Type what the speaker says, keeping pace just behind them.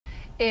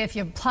If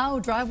you plow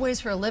driveways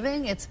for a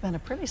living, it's been a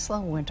pretty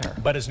slow winter.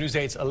 But as News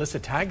 8's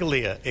Alyssa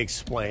Taglia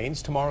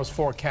explains, tomorrow's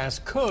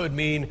forecast could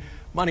mean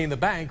money in the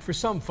bank for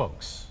some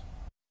folks.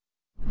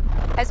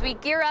 As we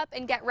gear up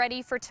and get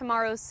ready for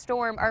tomorrow's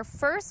storm, our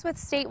first with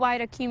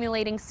statewide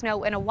accumulating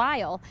snow in a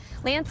while,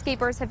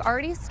 landscapers have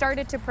already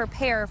started to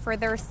prepare for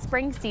their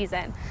spring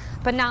season.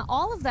 But not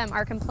all of them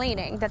are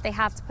complaining that they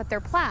have to put their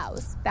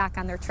plows back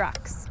on their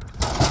trucks.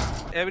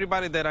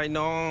 Everybody that I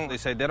know, they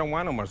say they don't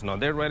want no more snow.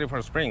 They're ready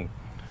for spring.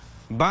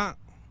 But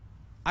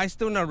I'm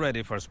still not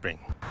ready for spring.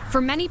 For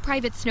many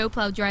private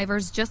snowplow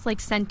drivers, just like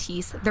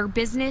Sentis, their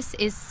business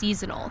is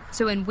seasonal.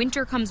 So when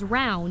winter comes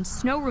around,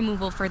 snow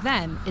removal for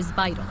them is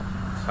vital.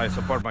 I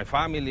support my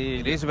family.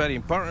 It is very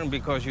important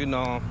because,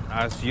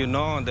 as you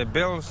know, the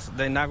bills,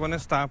 they're not going to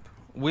stop.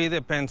 We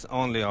depend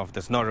only on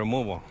the snow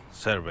removal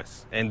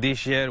service. And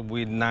this year,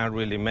 we're not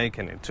really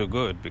making it too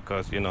good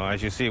because,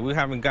 as you see, we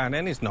haven't gotten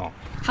any snow.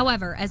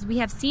 However, as we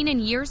have seen in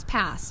years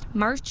past,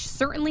 March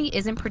certainly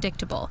isn't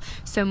predictable.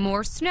 So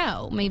more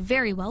snow may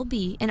very well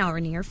be in our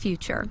near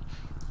future.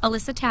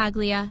 Alyssa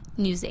Taglia,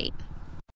 News 8.